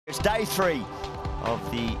It's day 3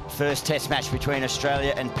 of the first test match between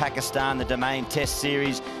Australia and Pakistan, the Domain Test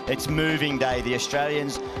Series. It's moving day. The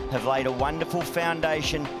Australians have laid a wonderful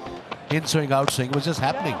foundation. In swing, out swing, it was just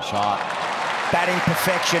happening. Shot. Batting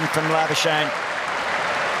perfection from Labuschagne.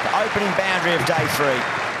 The opening boundary of day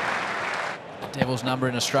 3. Devil's number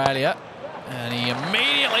in Australia. And he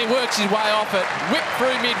immediately works his way off it. Whipped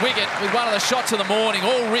through mid-wicket with one of the shots of the morning,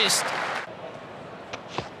 all wrist.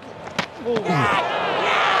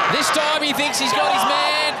 This time he thinks he's got his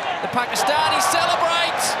man. The Pakistani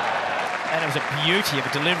celebrates. And it was a beauty of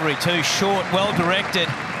a delivery too. Short, well directed.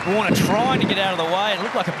 Warner trying to get out of the way. It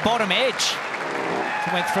looked like a bottom edge.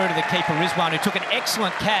 It went through to the keeper, Rizwan, who took an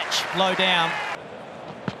excellent catch low down.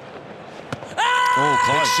 Oh,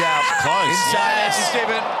 close. Big shout. Close. Inside edge is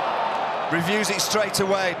given. Reviews it straight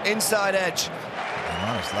away. Inside edge.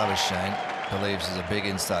 Marnus Labuschagne believes there's a big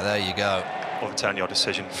inside. There you go. Overturn your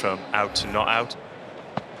decision from out to not out.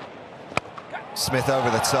 Smith over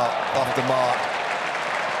the top, off the mark.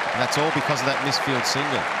 And that's all because of that misfield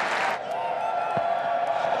single.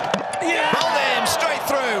 Bowled in, straight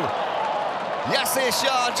through. Yasir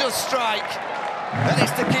Shah just strike. And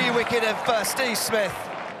it's the key wicket of Steve Smith.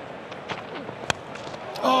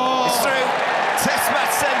 Oh! It's through. Test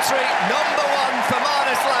match century, #1 for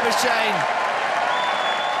Marnus Labuschagne.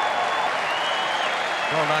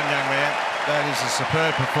 Well done, young man. That is a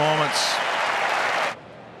superb performance.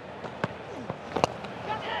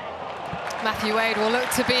 Matthew Wade will look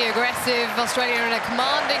to be aggressive. Australia in a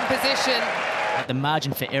commanding position. The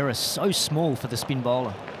margin for error is so small for the spin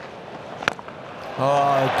bowler.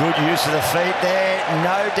 Oh, good use of the feet there.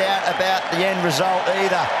 No doubt about the end result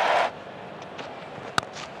either.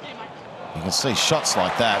 You can see shots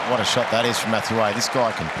like that. What a shot that is from Matthew Wade. This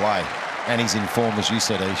guy can play. And he's in form, as you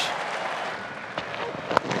said, Ish.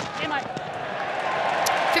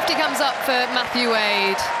 50 comes up for Matthew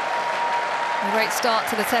Wade. A great start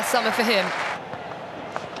to the Test summer for him.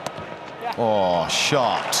 Oh,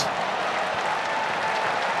 shot.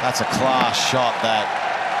 That's a class shot, that.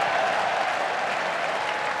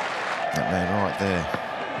 That man right there.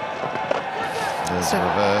 There's a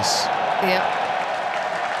reverse. Yep.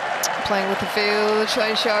 Playing with the field,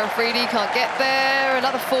 showing Shah Afridi can't get there.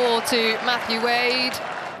 Another 4 to Matthew Wade.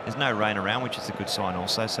 There's no rain around, which is a good sign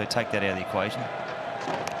also, so take that out of the equation.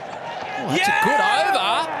 Oh, that's a good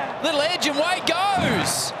over. Little edge and away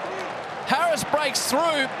goes. Harris breaks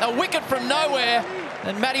through, a wicket from nowhere,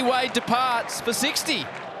 and Matty Wade departs for 60.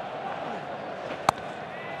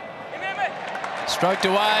 Stroked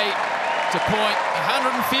away to point,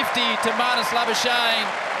 150 to Marnus Labuschagne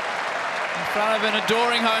in front of an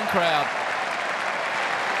adoring home crowd.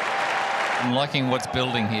 I'm liking what's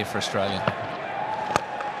building here for Australia.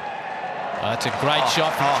 Oh, that's a great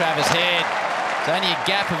shot from Travis Head. It's only a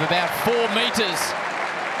gap of about 4 metres,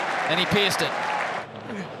 and he pierced it.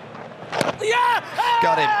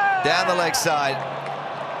 Got him, down the leg side.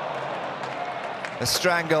 A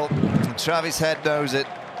strangle, and Travis Head knows it.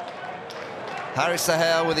 Haris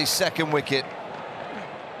Sahel with his 2nd wicket.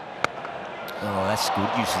 Oh, that's good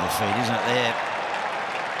use of the feet, isn't it, there?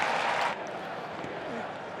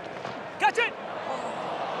 Catch it!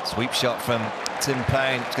 Sweep shot from Tim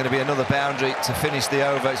Payne. It's going to be another boundary to finish the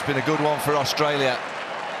over. It's been a good one for Australia.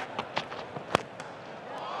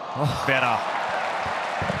 Oh, better.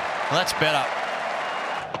 Well, that's better.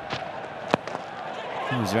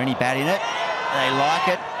 Was there any bat in it? They like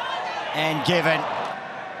it. And given.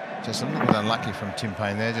 Just a little bit unlucky from Tim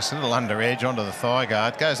Payne there. Just a little under edge onto the thigh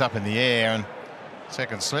guard. Goes up in the air and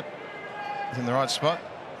second slip is in the right spot.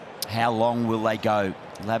 How long will they go?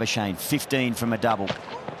 Labuschagne, 15 from a double.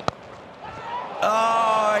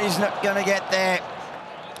 Oh, he's not going to get there.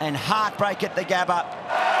 And heartbreak at the Gabba.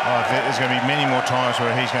 Oh, there's going to be many more times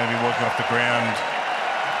where he's going to be walking off the ground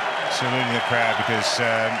saluting the crowd, because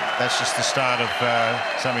that's just the start of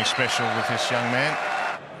something special with this young man.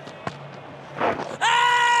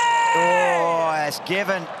 Oh, that's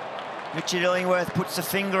given. Richard Illingworth puts the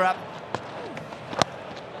finger up.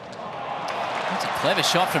 That's a clever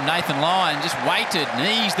shot from Nathan Lyon. Just waited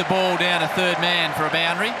and eased the ball down a 3rd man for a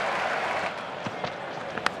boundary.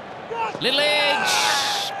 Little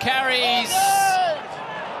edge, carries.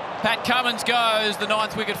 Pat Cummins goes, the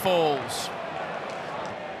 9th wicket falls.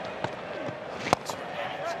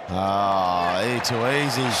 Oh, too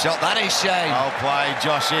easy. Shot that is Shane. Well played,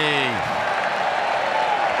 Joshy.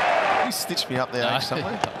 You stitched me up there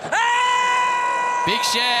somewhere. Big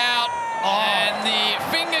shout, and the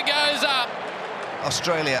finger goes up.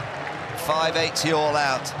 Australia, 580 all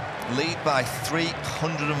out. Lead by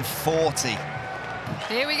 340.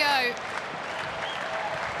 Here we go.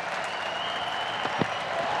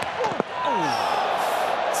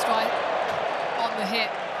 hit.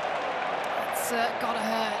 It's got to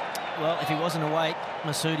hurt. Well, if he wasn't awake,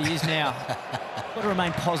 Masoodi is now. Got to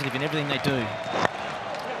remain positive in everything they do.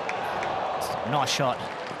 Nice shot.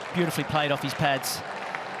 Beautifully played off his pads.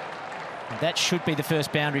 And that should be the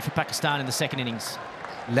first boundary for Pakistan in the second innings.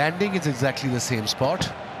 Landing is exactly the same spot.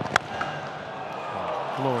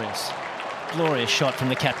 Glorious. Glorious shot from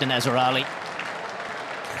the captain, Azhar Ali.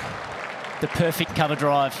 The perfect cover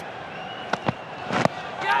drive.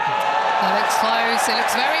 That looks close. It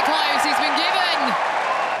looks very close. He's been given.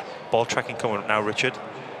 Ball tracking coming up now, Richard.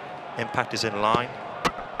 Impact is in line.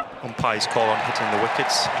 Umpire's call on hitting the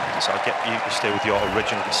wickets. So I'll get you to stay with your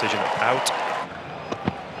original decision of out.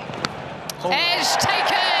 Edge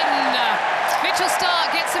taken. Mitchell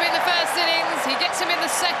Starc gets him in the first innings. He gets him in the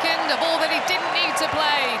second. A ball that he didn't need to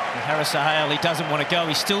play. And Haris Sohail, he doesn't want to go.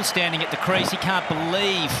 He's still standing at the crease. He can't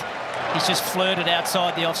believe he's just flirted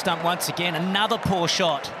outside the off stump once again. Another poor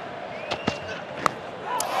shot.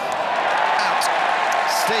 Out.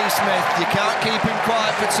 Steve Smith, you can't keep him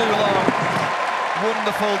quiet for too long.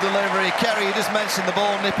 Wonderful delivery. Kerry, you just mentioned the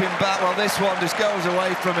ball nipping back. Well, this one just goes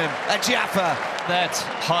away from him. And Jaffa. That's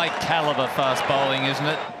high caliber fast bowling, isn't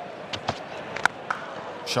it?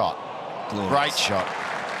 Shot. Glorious. Great shot.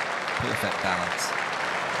 Perfect balance.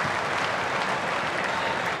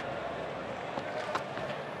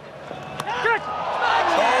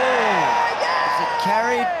 Oh! Is it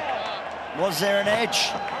carried? Was there an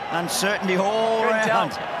edge? Uncertainty all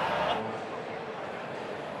round.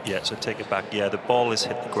 Yeah, so take it back. Yeah, the ball has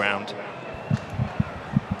hit the ground.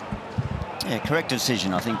 Yeah, correct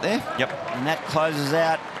decision, I think, there. Yep. And that closes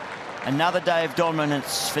out another day of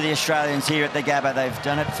dominance for the Australians here at the Gabba. They've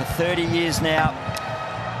done it for 30 years now,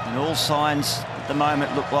 and all signs at the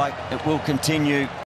moment look like it will continue.